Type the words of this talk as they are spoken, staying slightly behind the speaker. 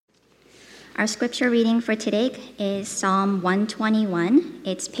Our scripture reading for today is Psalm 121.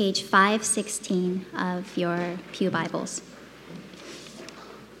 It's page 516 of your Pew Bibles.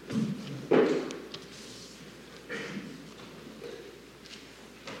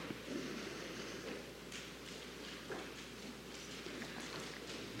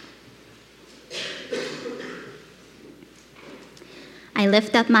 I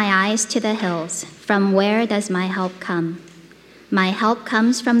lift up my eyes to the hills. From where does my help come? My help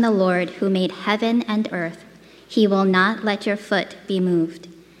comes from the Lord who made heaven and earth. He will not let your foot be moved.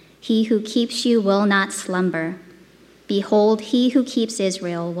 He who keeps you will not slumber. Behold, he who keeps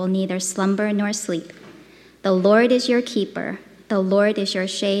Israel will neither slumber nor sleep. The Lord is your keeper. The Lord is your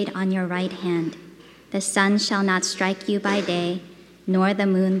shade on your right hand. The sun shall not strike you by day, nor the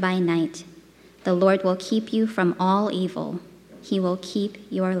moon by night. The Lord will keep you from all evil. He will keep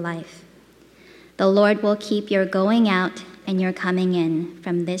your life. The Lord will keep your going out and your coming in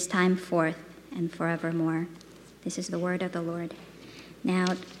from this time forth and forevermore. This is the word of the Lord. Now,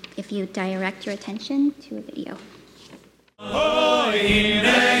 if you direct your attention to a video.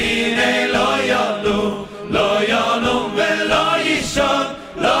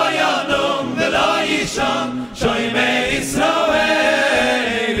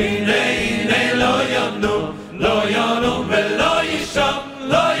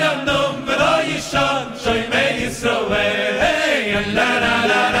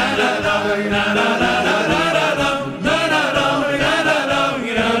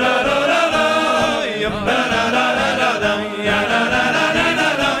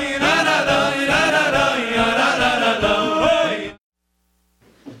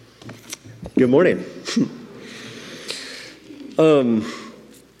 Good morning.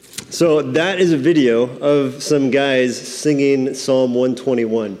 So that is a video of some guys singing Psalm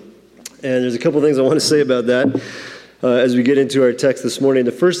 121. And there's a couple things I want to say about that as we get into our text this morning.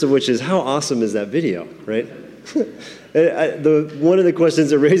 The first of which is, how awesome is that video, right? One of the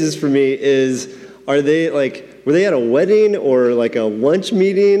questions it raises for me is, were they at a wedding or like a lunch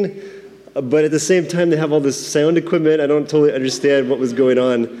meeting? But at the same time, they have all this sound equipment. I don't totally understand what was going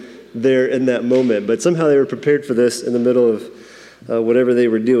on there in that moment, but somehow they were prepared for this in the middle of whatever they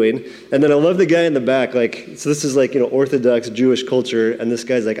were doing. And then I love the guy in the back, so this is Orthodox Jewish culture, and this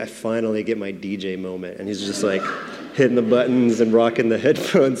guy's like, I finally get my DJ moment, and he's just hitting the buttons and rocking the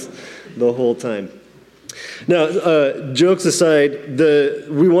headphones the whole time. Now, jokes aside,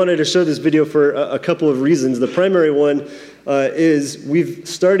 we wanted to show this video for a couple of reasons. The primary one is we've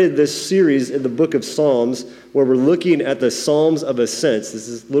started this series in the book of Psalms where we're looking at the Psalms of Ascents. This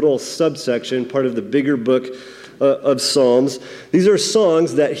is a little subsection, part of the bigger book of Psalms. These are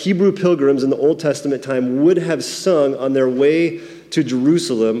songs that Hebrew pilgrims in the Old Testament time would have sung on their way to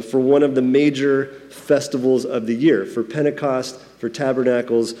Jerusalem for one of the major festivals of the year, for Pentecost, for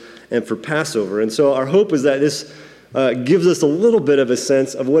Tabernacles, and for Passover. And so our hope is that this gives us a little bit of a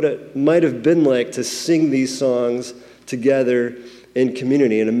sense of what it might have been like to sing these songs together in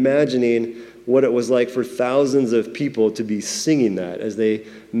community, and imagining what it was like for thousands of people to be singing that as they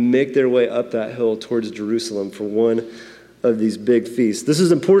make their way up that hill towards Jerusalem for one of these big feasts. This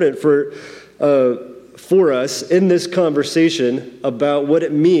is important for us in this conversation about what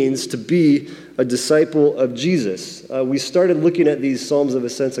it means to be a disciple of Jesus. We started looking at these Psalms of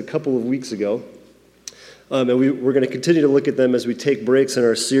Ascents a couple of weeks ago, and we're going to continue to look at them as we take breaks in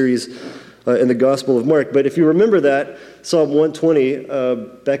our series in the Gospel of Mark. But if you remember that, Psalm 120,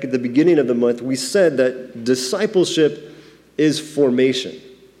 back at the beginning of the month, we said that discipleship is formation.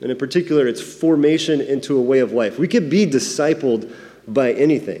 And in particular, it's formation into a way of life. We could be discipled by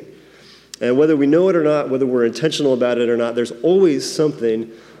anything. And whether we know it or not, whether we're intentional about it or not, there's always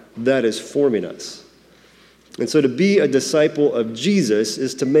something that is forming us. And so to be a disciple of Jesus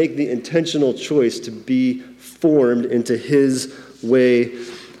is to make the intentional choice to be formed into his way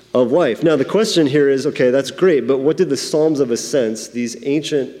of life. Now, the question here is, okay, that's great, but what did the Psalms of Ascents, these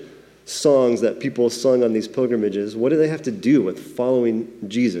ancient songs that people sung on these pilgrimages, what do they have to do with following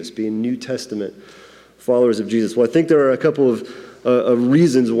Jesus, being New Testament followers of Jesus? Well, I think there are a couple of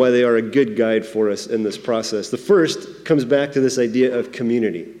reasons why they are a good guide for us in this process. The first comes back to this idea of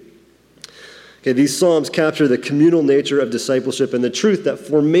community. Okay, these Psalms capture the communal nature of discipleship and the truth that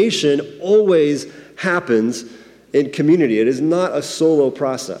formation always happens in community. It is not a solo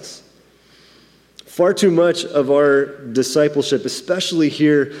process. Far too much of our discipleship, especially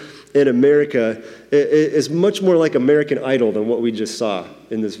here in America, is much more like American Idol than what we just saw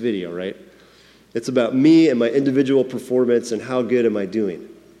in this video, right? It's about me and my individual performance and how good am I doing.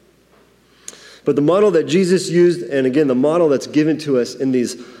 But the model that Jesus used, and again, the model that's given to us in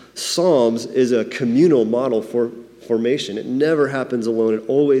these Psalms, is a communal model for formation. It never happens alone. It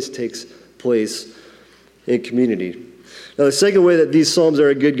always takes place in community. Now, the second way that these Psalms are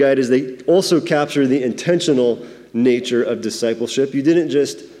a good guide is they also capture the intentional nature of discipleship. You didn't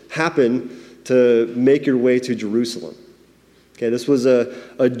just happen to make your way to Jerusalem. Okay, this was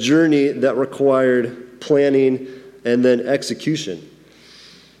a journey that required planning and then execution.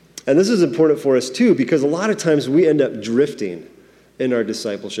 And this is important for us too, because a lot of times we end up drifting in our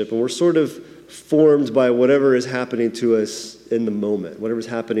discipleship, and we're sort of formed by whatever is happening to us in the moment, whatever's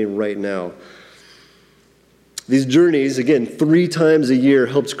happening right now. These journeys, again, 3 times a year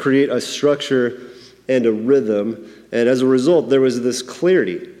helps create a structure and a rhythm, and as a result, there was this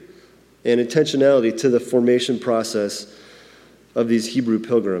clarity and intentionality to the formation process of these Hebrew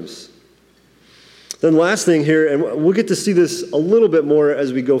pilgrims. Then last thing here, and we'll get to see this a little bit more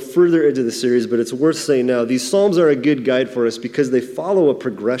as we go further into the series, but it's worth saying now, these Psalms are a good guide for us because they follow a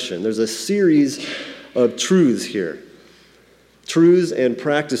progression. There's a series of truths here, truths and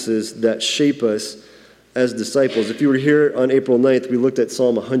practices that shape us as disciples. If you were here on April 9th, we looked at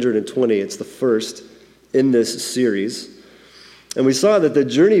Psalm 120. It's the first in this series. And we saw that the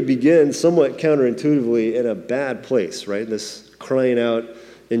journey begins somewhat counterintuitively in a bad place, right? This crying out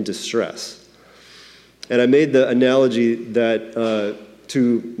in distress. And I made the analogy that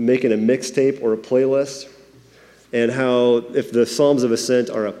to making a mixtape or a playlist, and how if the Psalms of Ascent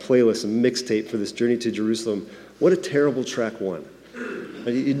are a playlist, a mixtape for this journey to Jerusalem, what a terrible track one.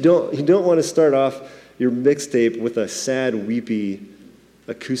 You don't want to start off your mixtape with a sad, weepy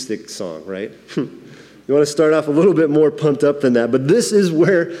acoustic song, right? You want to start off a little bit more pumped up than that. But this is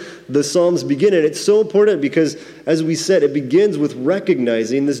where the Psalms begin. And it's so important because, as we said, it begins with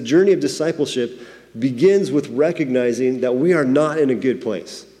recognizing this journey of discipleship begins with recognizing that we are not in a good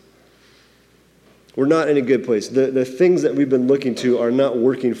place. We're not in a good place. The things that we've been looking to are not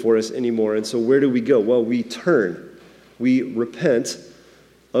working for us anymore. And so where do we go? Well, we turn. We repent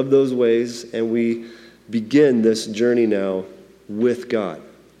of those ways, and we begin this journey now with God.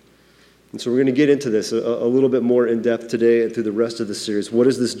 And so we're going to get into this a little bit more in depth today and through the rest of the series. What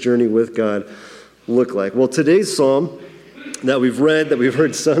does this journey with God look like? Well, today's psalm that we've read, that we've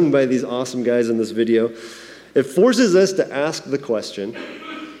heard sung by these awesome guys in this video, it forces us to ask the question,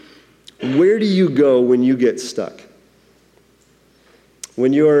 where do you go when you get stuck?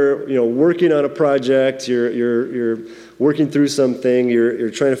 When you're working on a project, you're working through something,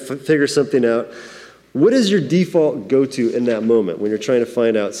 you're trying to figure something out, what is your default go-to in that moment when you're trying to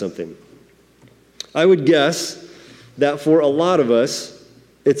find out something? I would guess that for a lot of us,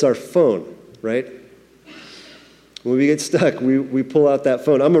 it's our phone, right? When we get stuck, we pull out that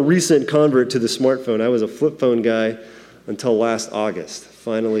phone. I'm a recent convert to the smartphone. I was a flip phone guy until last August.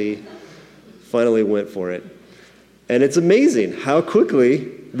 Finally went for it. And it's amazing how quickly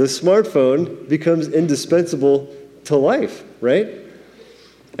the smartphone becomes indispensable to life, right?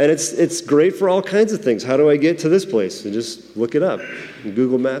 And it's great for all kinds of things. How do I get to this place? And just look it up. And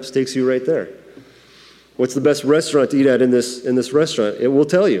Google Maps takes you right there. What's the best restaurant to eat at in this restaurant? It will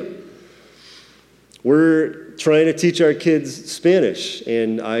tell you. We're trying to teach our kids Spanish,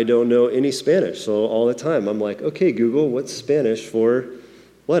 and I don't know any Spanish. So all the time, I'm like, okay, Google, what's Spanish for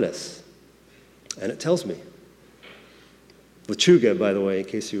lettuce? And it tells me. Lechuga, by the way, in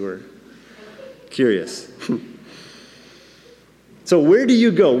case you were curious. So where do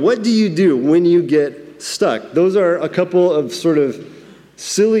you go? What do you do when you get stuck? Those are a couple of sort of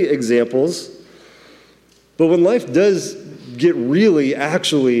silly examples. But when life does get really,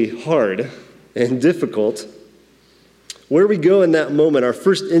 actually hard and difficult, where we go in that moment, our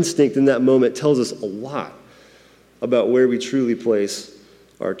first instinct in that moment tells us a lot about where we truly place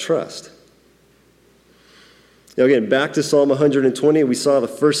our trust. Now again, back to Psalm 120, we saw the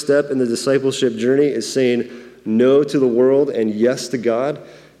first step in the discipleship journey is saying no to the world and yes to God.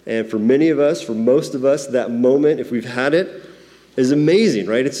 And for many of us, for most of us, that moment, if we've had it, is amazing,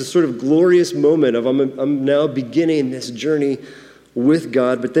 right? It's a sort of glorious moment of I'm now beginning this journey with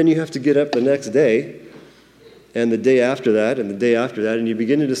God, but then you have to get up the next day and the day after that and the day after that, and you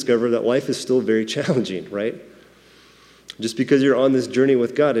begin to discover that life is still very challenging, right? Just because you're on this journey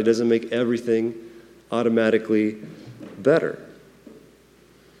with God, it doesn't make everything automatically better.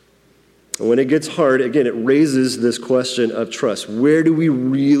 And when it gets hard, again, it raises this question of trust. Where do we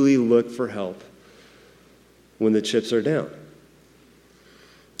really look for help when the chips are down?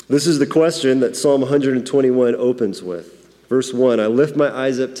 This is the question that Psalm 121 opens with. Verse 1, I lift my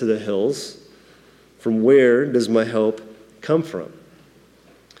eyes up to the hills. From where does my help come from?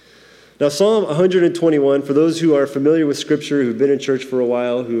 Now, Psalm 121, for those who are familiar with Scripture, who've been in church for a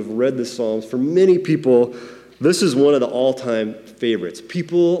while, who have read the Psalms, for many people, this is one of the all-time favorites.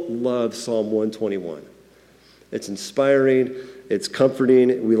 People love Psalm 121. It's inspiring. It's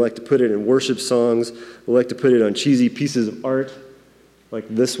comforting. We like to put it in worship songs. We like to put it on cheesy pieces of art like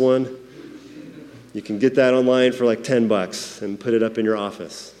this one. You can get that online for like $10 and put it up in your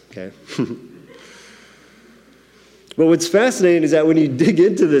office, okay? But what's fascinating is that when you dig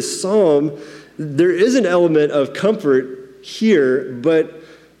into this psalm, there is an element of comfort here, but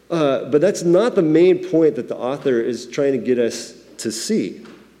that's not the main point that the author is trying to get us to see.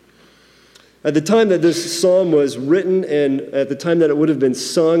 At the time that this psalm was written and at the time that it would have been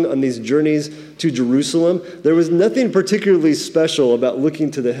sung on these journeys to Jerusalem, there was nothing particularly special about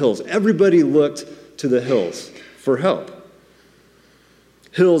looking to the hills. Everybody looked to the hills for help.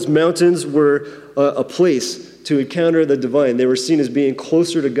 Hills, mountains were a place to encounter the divine. They were seen as being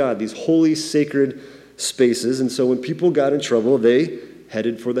closer to God, these holy, sacred spaces. And so when people got in trouble, they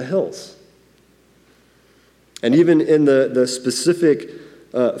headed for the hills. And even in the specific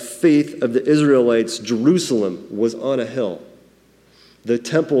faith of the Israelites, Jerusalem was on a hill. The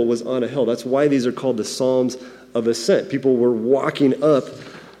temple was on a hill. That's why these are called the Psalms of Ascent. People were walking up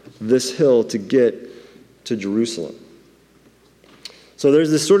this hill to get to Jerusalem. So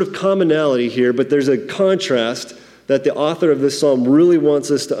there's this sort of commonality here, but there's a contrast that the author of this psalm really wants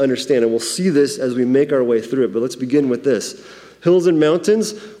us to understand. And we'll see this as we make our way through it. But let's begin with this. Hills and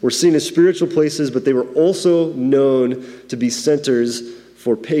mountains were seen as spiritual places, but they were also known to be centers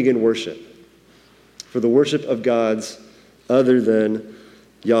for pagan worship, for the worship of gods other than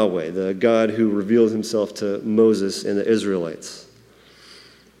Yahweh, the God who revealed himself to Moses and the Israelites.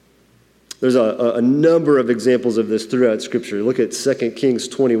 There's a number of examples of this throughout Scripture. Look at 2 Kings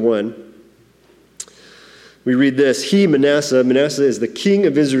 21. We read this. He, Manasseh is the king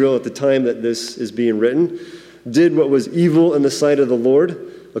of Israel at the time that this is being written, did what was evil in the sight of the Lord,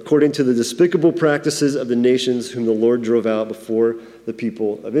 according to the despicable practices of the nations whom the Lord drove out before the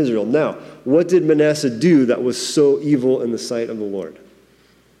people of Israel. Now, what did Manasseh do that was so evil in the sight of the Lord?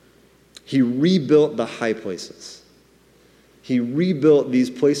 He rebuilt the high places. He rebuilt these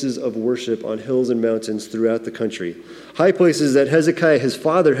places of worship on hills and mountains throughout the country. High places that Hezekiah, his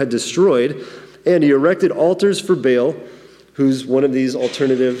father, had destroyed, and he erected altars for Baal, who's one of these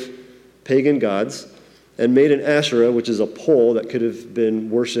alternative pagan gods, and made an Asherah, which is a pole that could have been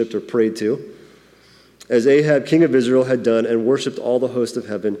worshipped or prayed to, as Ahab, king of Israel, had done, and worshipped all the host of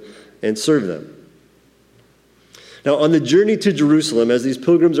heaven and served them. Now, on the journey to Jerusalem, as these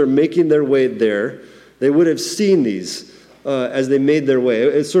pilgrims are making their way there, they would have seen these as they made their way.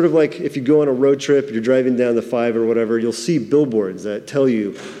 It's sort of like if you go on a road trip, you're driving down the 5 or whatever, you'll see billboards that tell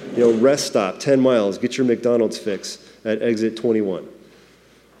you, rest stop, 10 miles, get your McDonald's fix at exit 21.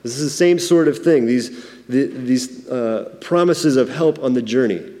 This is the same sort of thing, these promises of help on the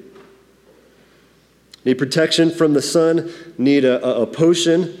journey. Need protection from the sun, need a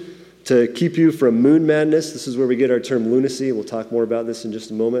potion to keep you from moon madness. This is where we get our term lunacy. We'll talk more about this in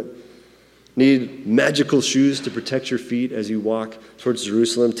just a moment. Need magical shoes to protect your feet as you walk towards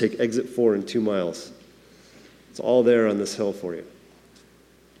Jerusalem. Take exit 4 in 2 miles. It's all there on this hill for you.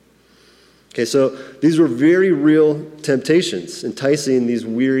 Okay, so these were very real temptations, enticing these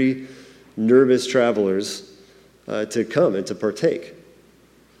weary, nervous travelers to come and to partake.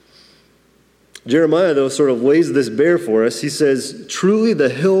 Jeremiah, though, sort of lays this bare for us. He says, truly the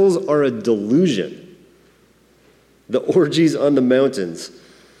hills are a delusion, the orgies on the mountains.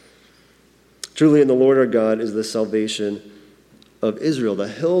 Truly in the Lord our God is the salvation of Israel. The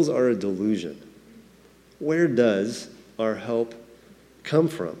hills are a delusion. Where does our help come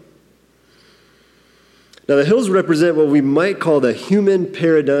from? Now, the hills represent what we might call the human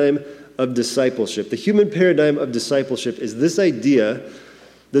paradigm of discipleship. The human paradigm of discipleship is this idea,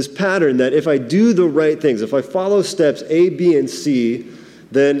 this pattern that if I do the right things, if I follow steps A, B, and C,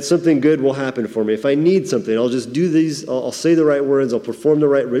 then something good will happen for me. If I need something, I'll just do these, I'll say the right words, I'll perform the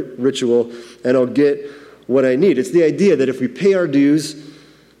right ritual, and I'll get what I need. It's the idea that if we pay our dues,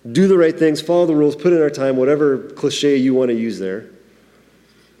 do the right things, follow the rules, put in our time, whatever cliche you want to use there,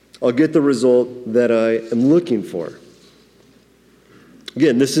 I'll get the result that I am looking for.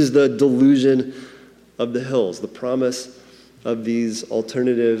 Again, this is the delusion of the hills, the promise of these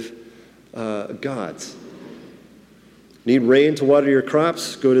alternative gods. Need rain to water your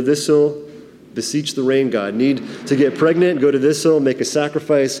crops? Go to this hill, beseech the rain god. Need to get pregnant? Go to this hill, make a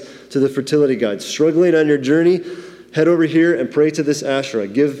sacrifice to the fertility god. Struggling on your journey? Head over here and pray to this Asherah.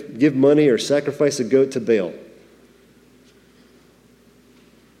 Give money or sacrifice a goat to Baal.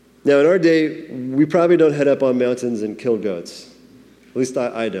 Now, in our day, we probably don't head up on mountains and kill goats. At least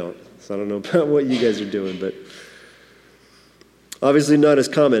I don't. So I don't know about what you guys are doing, but obviously not as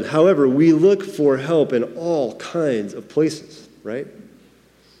common. However, we look for help in all kinds of places, right?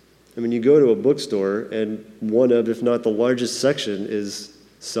 I mean, you go to a bookstore, and one of, if not the largest section, is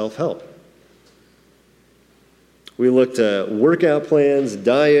self-help. We looked at workout plans,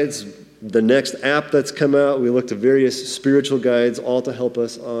 diets, the next app that's come out. We looked at various spiritual guides, all to help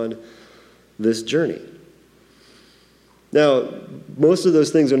us on this journey. Now, most of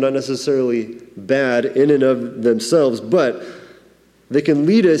those things are not necessarily bad in and of themselves, but they can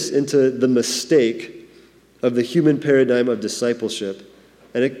lead us into the mistake of the human paradigm of discipleship.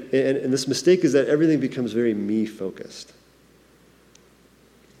 And this mistake is that everything becomes very me-focused.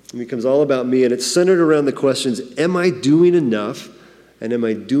 It becomes all about me, and it's centered around the questions, am I doing enough, and am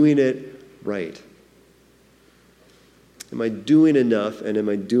I doing it right? Am I doing enough, and am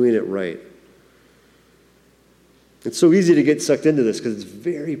I doing it right? It's so easy to get sucked into this because it's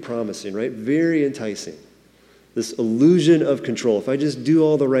very promising, right? Very enticing. This illusion of control. If I just do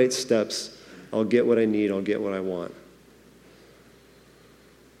all the right steps, I'll get what I need, I'll get what I want.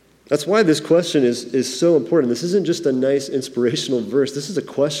 That's why this question is so important. This isn't just a nice inspirational verse. This is a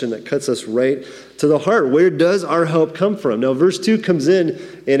question that cuts us right to the heart. Where does our help come from? Now, verse 2 comes in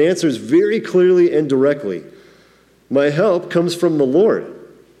and answers very clearly and directly. My help comes from the Lord,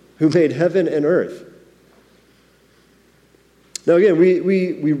 who made heaven and earth. Now, again,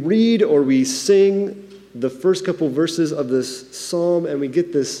 we read or we sing the first couple verses of this psalm, and we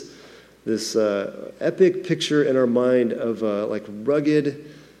get this epic picture in our mind of like rugged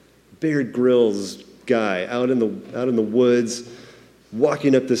Bear Grylls guy out in the woods,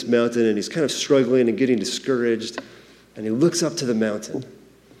 walking up this mountain, and he's kind of struggling and getting discouraged, and he looks up to the mountain,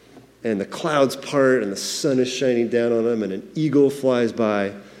 and the clouds part, and the sun is shining down on him, and an eagle flies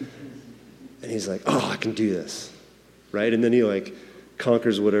by, and he's like, oh, I can do this, right? And then he like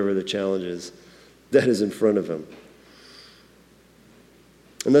conquers whatever the challenge is that is in front of him.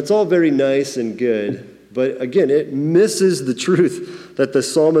 And that's all very nice and good, but again, it misses the truth that the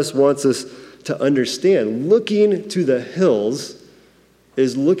psalmist wants us to understand. Looking to the hills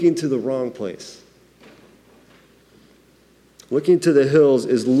is looking to the wrong place. Looking to the hills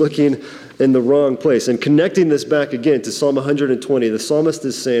is looking in the wrong place. And connecting this back again to Psalm 120, the psalmist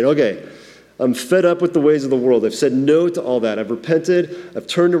is saying, okay, I'm fed up with the ways of the world. I've said no to all that. I've repented. I've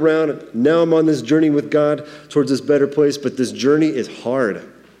turned around. Now I'm on this journey with God towards this better place, but this journey is hard.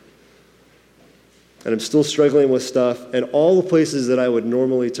 And I'm still struggling with stuff. And all the places that I would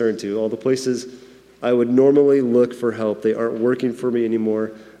normally turn to, all the places I would normally look for help, they aren't working for me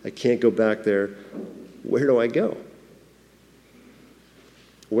anymore. I can't go back there. Where do I go?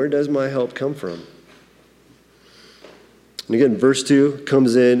 Where does my help come from? And again, verse 2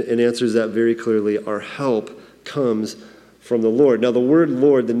 comes in and answers that very clearly. Our help comes from the Lord. Now, the word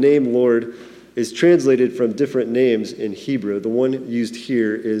Lord, the name Lord, is translated from different names in Hebrew. The one used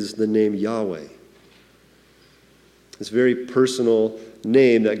here is the name Yahweh. This very personal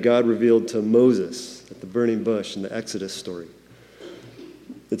name that God revealed to Moses at the burning bush in the Exodus story.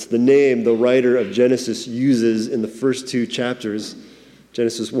 It's the name the writer of Genesis uses in the first two chapters,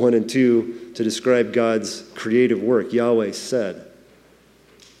 Genesis 1 and 2, to describe God's creative work. Yahweh said,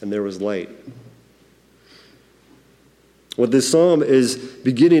 and there was light. What this psalm is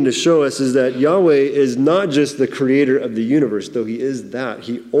beginning to show us is that Yahweh is not just the creator of the universe, though he is that.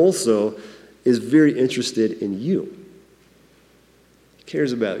 He also is very interested in you. He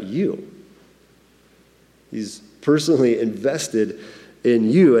cares about you. He's personally invested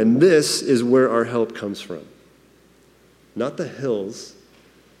in you, and this is where our help comes from. Not the hills,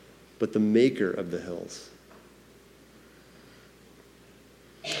 but the maker of the hills.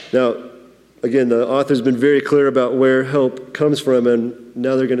 Now, again, the author's been very clear about where help comes from, and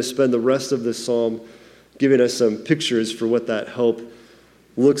now they're going to spend the rest of this psalm giving us some pictures for what that help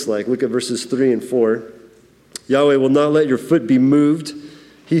looks like. Look at verses 3 and 4. Yahweh will not let your foot be moved.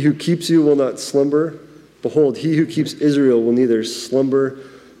 He who keeps you will not slumber. Behold, he who keeps Israel will neither slumber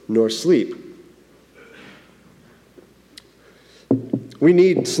nor sleep. We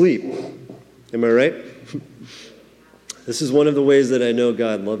need sleep. Am I right? This is one of the ways that I know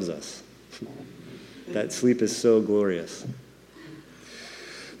God loves us. That sleep is so glorious.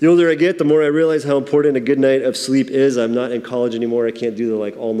 The older I get, the more I realize how important a good night of sleep is. I'm not in college anymore. I can't do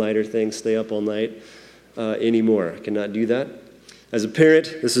the all-nighter thing, stay up all night anymore. I cannot do that. As a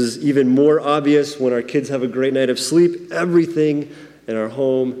parent, this is even more obvious when our kids have a great night of sleep. Everything in our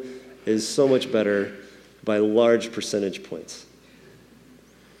home is so much better by large percentage points.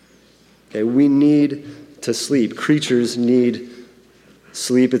 Okay, we need to sleep. Creatures need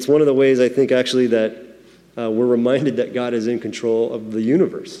sleep. It's one of the ways I think actually that we're reminded that God is in control of the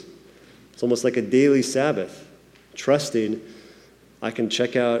universe. It's almost like a daily Sabbath, trusting I can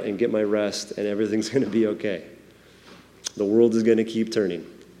check out and get my rest and everything's going to be okay. The world is going to keep turning.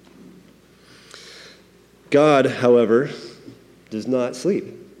 God, however, does not sleep.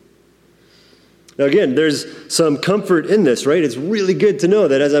 Now again, there's some comfort in this, right? It's really good to know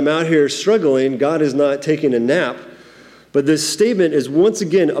that as I'm out here struggling, God is not taking a nap. But this statement is once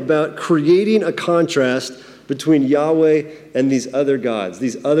again about creating a contrast between Yahweh and these other gods,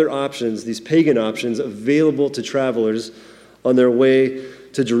 these other options, these pagan options available to travelers on their way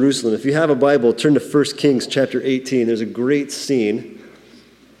to Jerusalem. If you have a Bible, turn to 1 Kings chapter 18. There's a great scene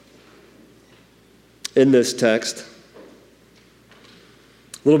in this text.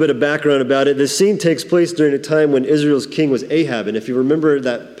 A little bit of background about it. This scene takes place during a time when Israel's king was Ahab. And if you remember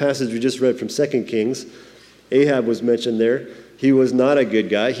that passage we just read from 2 Kings, Ahab was mentioned there. He was not a good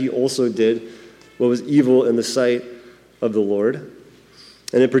guy. He also did what was evil in the sight of the Lord.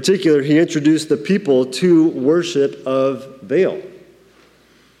 And in particular, he introduced the people to worship of Baal.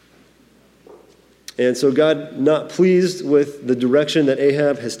 And so God, not pleased with the direction that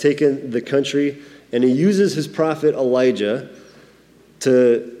Ahab has taken the country, and he uses his prophet Elijah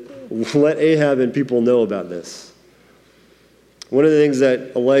to let Ahab and people know about this. One of the things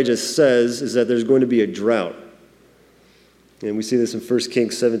that Elijah says is that there's going to be a drought. And we see this in 1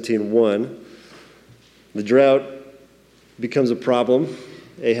 Kings 17:1. The drought becomes a problem.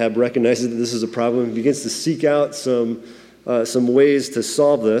 Ahab recognizes that this is a problem and begins to seek out some ways to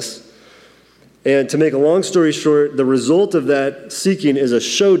solve this. And to make a long story short, the result of that seeking is a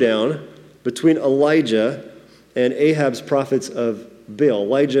showdown between Elijah and Ahab's prophets of Baal.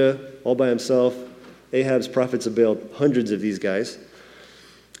 Elijah all by himself, Ahab's prophets of Baal, hundreds of these guys.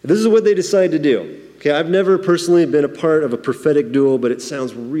 This is what they decide to do. Okay, I've never personally been a part of a prophetic duel, but it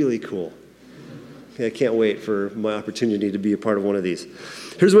sounds really cool. Okay, I can't wait for my opportunity to be a part of one of these.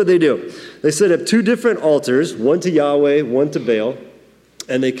 Here's what they do. They set up two different altars, one to Yahweh, one to Baal,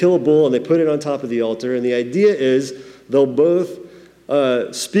 and they kill a bull and they put it on top of the altar. And the idea is they'll both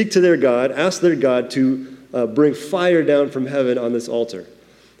speak to their God, ask their God to bring fire down from heaven on this altar.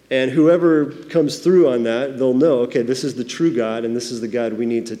 And whoever comes through on that, they'll know, okay, this is the true God, and this is the God we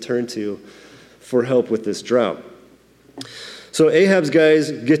need to turn to for help with this drought. So Ahab's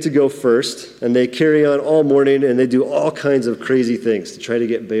guys get to go first, and they carry on all morning, and they do all kinds of crazy things to try to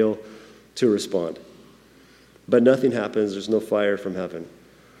get Baal to respond. But nothing happens. There's no fire from heaven.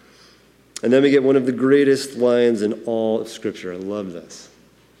 And then we get one of the greatest lines in all of Scripture. I love this.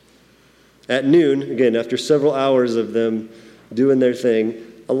 At noon, again, after several hours of them doing their thing,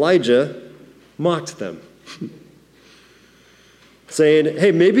 Elijah mocked them, saying,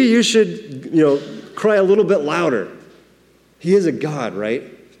 hey, maybe you should, cry a little bit louder. He is a God, right?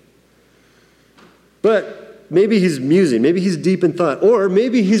 But maybe he's musing. Maybe he's deep in thought. Or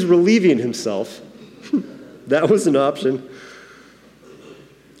maybe he's relieving himself. That was an option.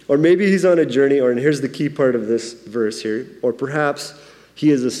 Or maybe he's on a journey, and here's the key part of this verse here, or perhaps he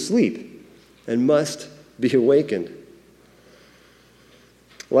is asleep and must be awakened.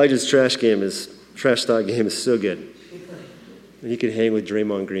 Elijah's trash talk game is so good. He could hang with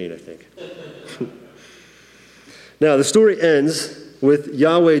Draymond Green, I think. Now, the story ends with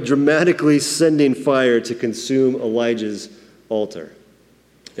Yahweh dramatically sending fire to consume Elijah's altar.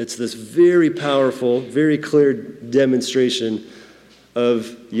 It's this very powerful, very clear demonstration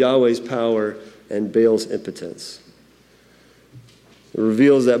of Yahweh's power and Baal's impotence. It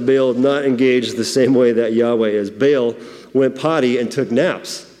reveals that Baal is not engaged the same way that Yahweh is. Baal went potty and took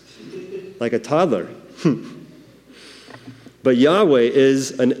naps like a toddler. But Yahweh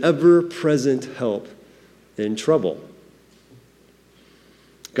is an ever-present help in trouble.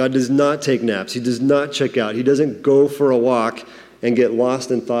 God does not take naps. He does not check out. He doesn't go for a walk and get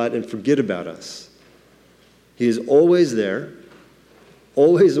lost in thought and forget about us. He is always there,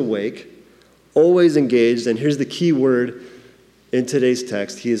 always awake, always engaged, and here's the key word in today's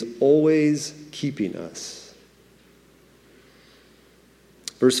text. He is always keeping us.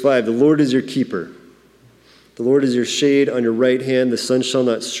 Verse 5, the Lord is your keeper. The Lord is your shade on your right hand. The sun shall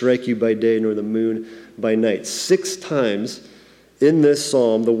not strike you by day, nor the moon by night. 6 times in this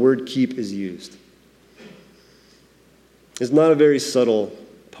psalm, the word keep is used. It's not a very subtle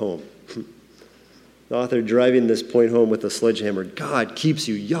poem. The author driving this point home with a sledgehammer. God keeps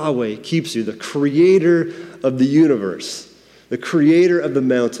you. Yahweh keeps you. The creator of the universe, the creator of the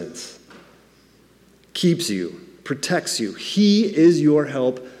mountains, keeps you, protects you. He is your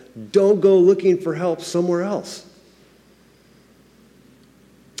help. Don't go looking for help somewhere else.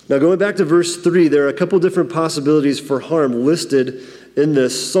 Now, going back to verse 3, there are a couple different possibilities for harm listed in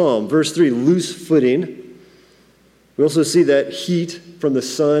this psalm. Verse 3, loose footing. We also see that heat from the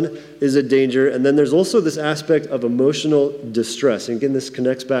sun is a danger. And then there's also this aspect of emotional distress. And again, this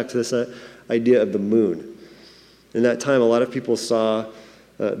connects back to this idea of the moon. In that time, a lot of people saw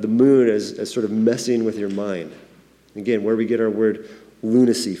the moon as sort of messing with your mind. Again, where we get our word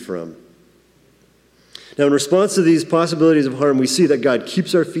lunacy from. Now, in response to these possibilities of harm, we see that God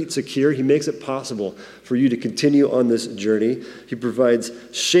keeps our feet secure. He makes it possible for you to continue on this journey. He provides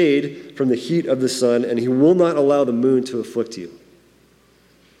shade from the heat of the sun, and he will not allow the moon to afflict you.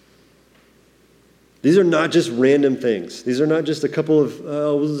 These are not just random things. These are not just a couple of,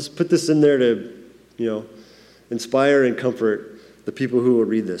 we'll just put this in there to, inspire and comfort the people who will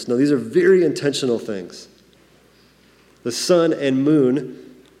read this. No, these are very intentional things. The sun and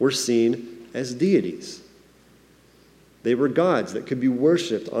moon were seen as deities. They were gods that could be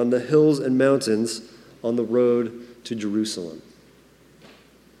worshipped on the hills and mountains on the road to Jerusalem.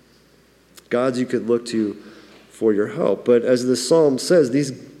 Gods you could look to for your help. But as the psalm says,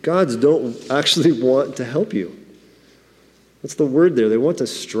 these gods don't actually want to help you. What's the word there? They want to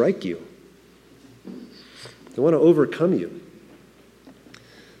strike you. They want to overcome you.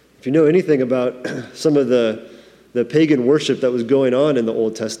 If you know anything about some of the pagan worship that was going on in the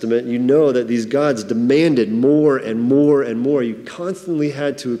Old Testament, you know that these gods demanded more and more and more. You constantly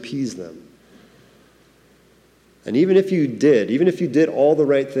had to appease them. And even if you did all the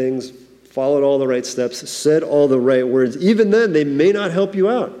right things, followed all the right steps, said all the right words, even then they may not help you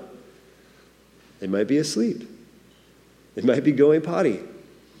out. They might be asleep. They might be going potty.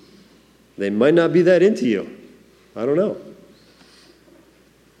 They might not be that into you. I don't know.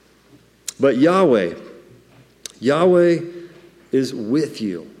 But Yahweh is with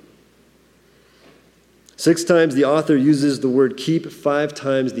you. 6 times the author uses the word keep. 5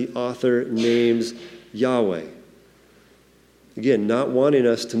 times the author names Yahweh. Again, not wanting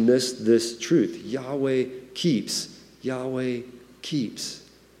us to miss this truth. Yahweh keeps. Yahweh keeps.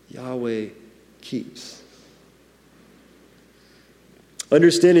 Yahweh keeps.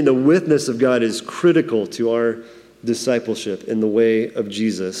 Understanding the witness of God is critical to our discipleship in the way of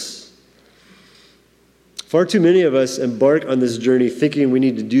Jesus. Far too many of us embark on this journey thinking we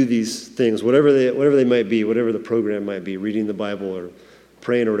need to do these things, whatever they might be, whatever the program might be, reading the Bible or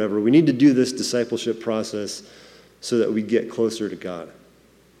praying or whatever. We need to do this discipleship process so that we get closer to God.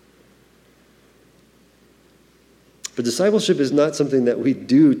 But discipleship is not something that we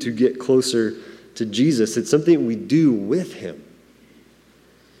do to get closer to Jesus. It's something we do with him.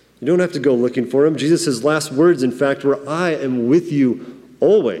 You don't have to go looking for him. Jesus' last words, in fact, were, I am with you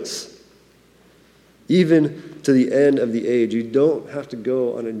always. Even to the end of the age. You don't have to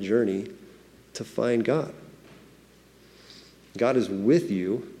go on a journey to find God. God is with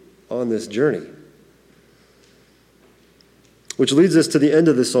you on this journey. Which leads us to the end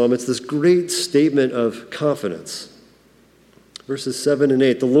of the psalm. It's this great statement of confidence. Verses 7 and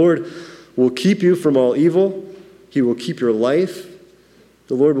 8. The Lord will keep you from all evil. He will keep your life.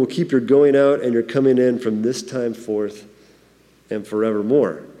 The Lord will keep your going out and your coming in from this time forth and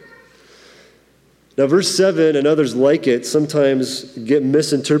forevermore. Now, verse 7 and others like it sometimes get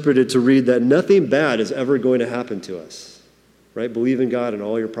misinterpreted to read that nothing bad is ever going to happen to us. Right? Believe in God and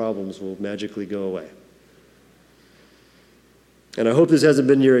all your problems will magically go away. And I hope this hasn't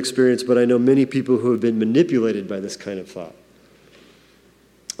been your experience, but I know many people who have been manipulated by this kind of thought.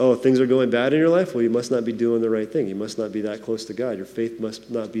 Oh, things are going bad in your life? Well, you must not be doing the right thing. You must not be that close to God. Your faith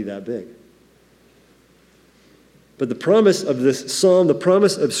must not be that big. But the promise of this psalm, the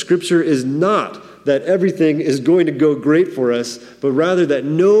promise of Scripture is not that everything is going to go great for us, but rather that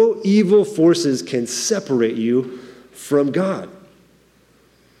no evil forces can separate you from God.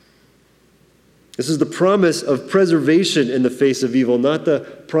 This is the promise of preservation in the face of evil, not the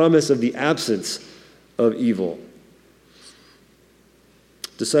promise of the absence of evil.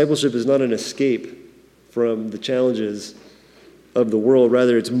 Discipleship is not an escape from the challenges of the world.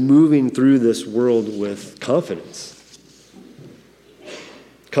 Rather, it's moving through this world with confidence.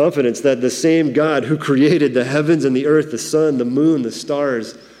 Confidence that the same God who created the heavens and the earth, the sun, the moon, the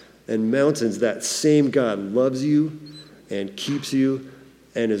stars, and mountains, that same God loves you and keeps you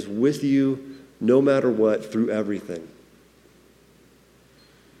and is with you no matter what through everything.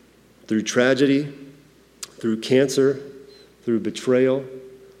 Through tragedy, through cancer, through betrayal,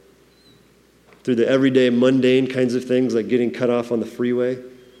 through the everyday mundane kinds of things like getting cut off on the freeway,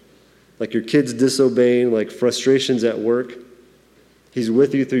 like your kids disobeying, like frustrations at work. He's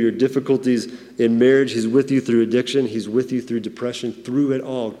with you through your difficulties in marriage. He's with you through addiction. He's with you through depression. Through it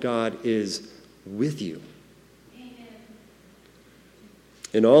all, God is with you. Amen.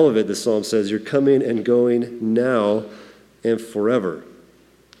 In all of it, the psalm says, you're coming and going now and forever.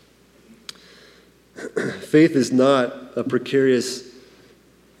 Faith is not a precarious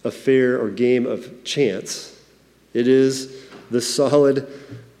affair or game of chance. It is the solid,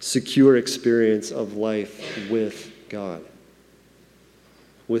 secure experience of life with God.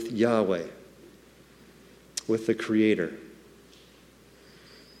 with Yahweh, with the Creator.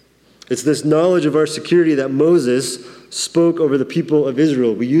 It's this knowledge of our security that Moses spoke over the people of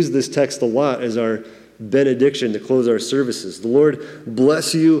Israel. We use this text a lot as our benediction to close our services. The Lord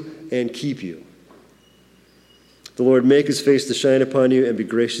bless you and keep you. The Lord make his face to shine upon you and be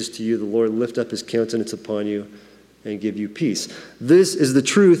gracious to you. The Lord lift up his countenance upon you and give you peace. This is the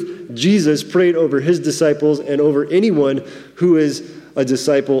truth Jesus prayed over his disciples and over anyone who is a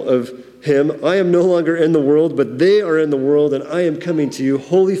disciple of him. I am no longer in the world, but they are in the world, and I am coming to you.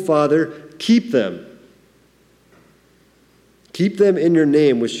 Holy Father, keep them. Keep them in your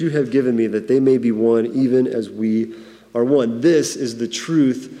name, which you have given me, that they may be one, even as we are one. This is the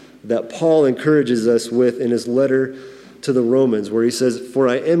truth that Paul encourages us with in his letter to the Romans, where he says, "For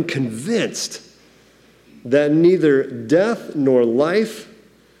I am convinced that neither death nor life,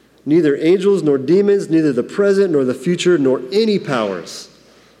 neither angels nor demons, neither the present nor the future, nor any powers,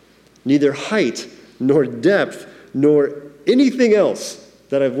 neither height nor depth, nor anything else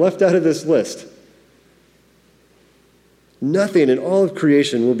that I've left out of this list, nothing in all of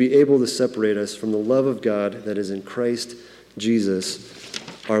creation will be able to separate us from the love of God that is in Christ Jesus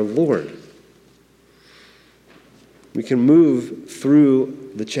our Lord." We can move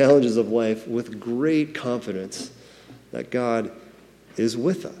through the challenges of life with great confidence that God is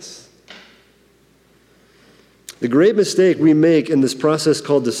with us. The great mistake we make in this process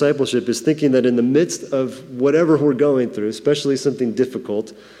called discipleship is thinking that in the midst of whatever we're going through, especially something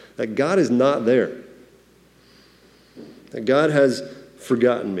difficult, that God is not there. That God has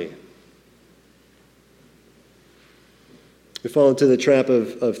forgotten me. We fall into the trap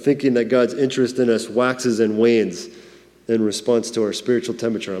of thinking that God's interest in us waxes and wanes in response to our spiritual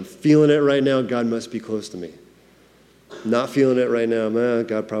temperature. I'm feeling it right now, God must be close to me. Not feeling it right now,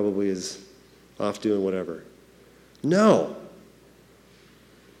 God probably is off doing whatever. No.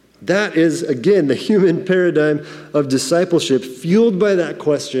 That is, again, the human paradigm of discipleship, fueled by that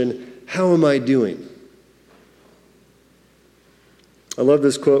question, how am I doing? I love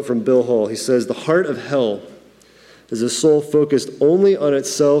this quote from Bill Hall. He says, "The heart of hell is a soul focused only on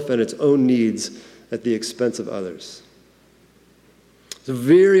itself and its own needs at the expense of others." It's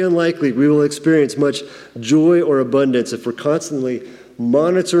very unlikely we will experience much joy or abundance if we're constantly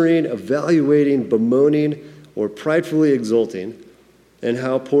monitoring, evaluating, bemoaning, or pridefully exulting in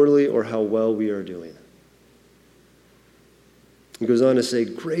how poorly or how well we are doing. He goes on to say,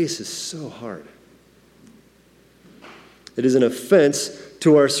 grace is so hard. It is an offense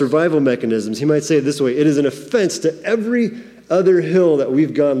to our survival mechanisms. He might say it this way: it is an offense to every other hill that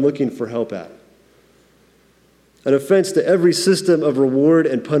we've gone looking for help at. An offense to every system of reward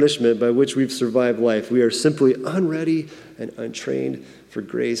and punishment by which we've survived life. We are simply unready and untrained for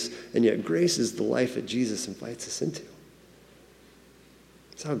grace, and yet grace is the life that Jesus invites us into.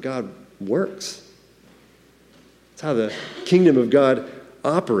 It's how God works. It's how the kingdom of God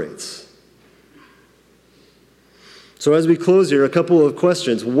operates. So as we close here, a couple of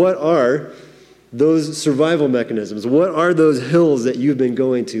questions. What are those survival mechanisms? What are those hills that you've been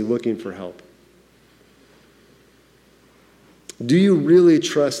going to looking for help? Do you really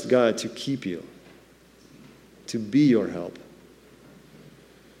trust God to keep you, to be your help?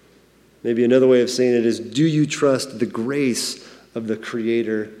 Maybe another way of saying it is, do you trust the grace of the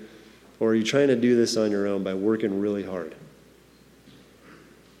Creator, or are you trying to do this on your own by working really hard?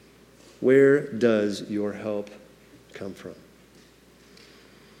 Where does your help come from?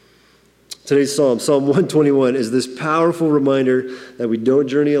 Today's Psalm 121, is this powerful reminder that we don't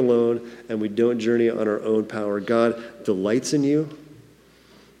journey alone and we don't journey on our own power. God delights in you.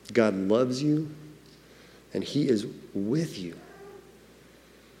 God loves you. And he is with you.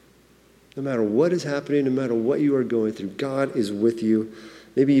 No matter what is happening, no matter what you are going through, God is with you.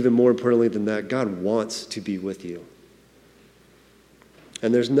 Maybe even more importantly than that, God wants to be with you.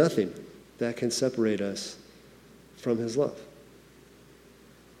 And there's nothing that can separate us from his love.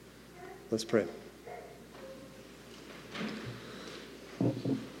 Let's pray.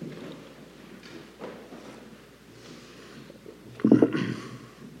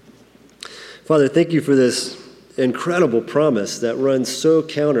 Father, thank you for this incredible promise that runs so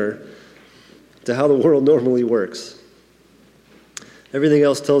counter to how the world normally works. Everything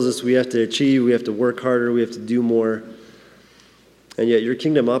else tells us we have to achieve, we have to work harder, we have to do more. And yet your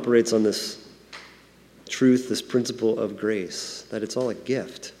kingdom operates on this truth, this principle of grace, that it's all a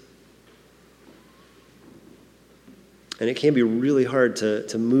gift. And it can be really hard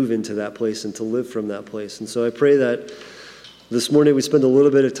to move into that place and to live from that place. And so I pray that this morning we spend a little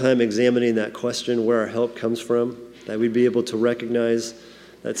bit of time examining that question, where our help comes from, that we'd be able to recognize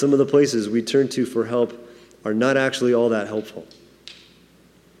that some of the places we turn to for help are not actually all that helpful.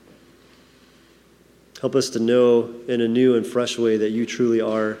 Help us to know in a new and fresh way that you truly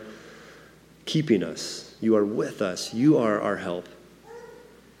are keeping us. You are with us. You are our help.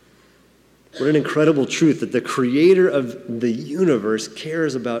 What an incredible truth that the creator of the universe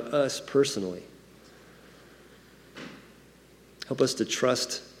cares about us personally. Help us to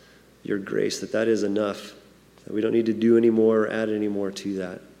trust your grace, that is enough, that we don't need to do any more or add any more to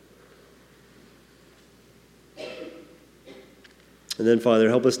that. And then, Father,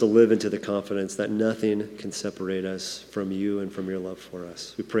 help us to live into the confidence that nothing can separate us from you and from your love for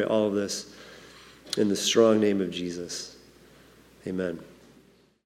us. We pray all of this in the strong name of Jesus. Amen.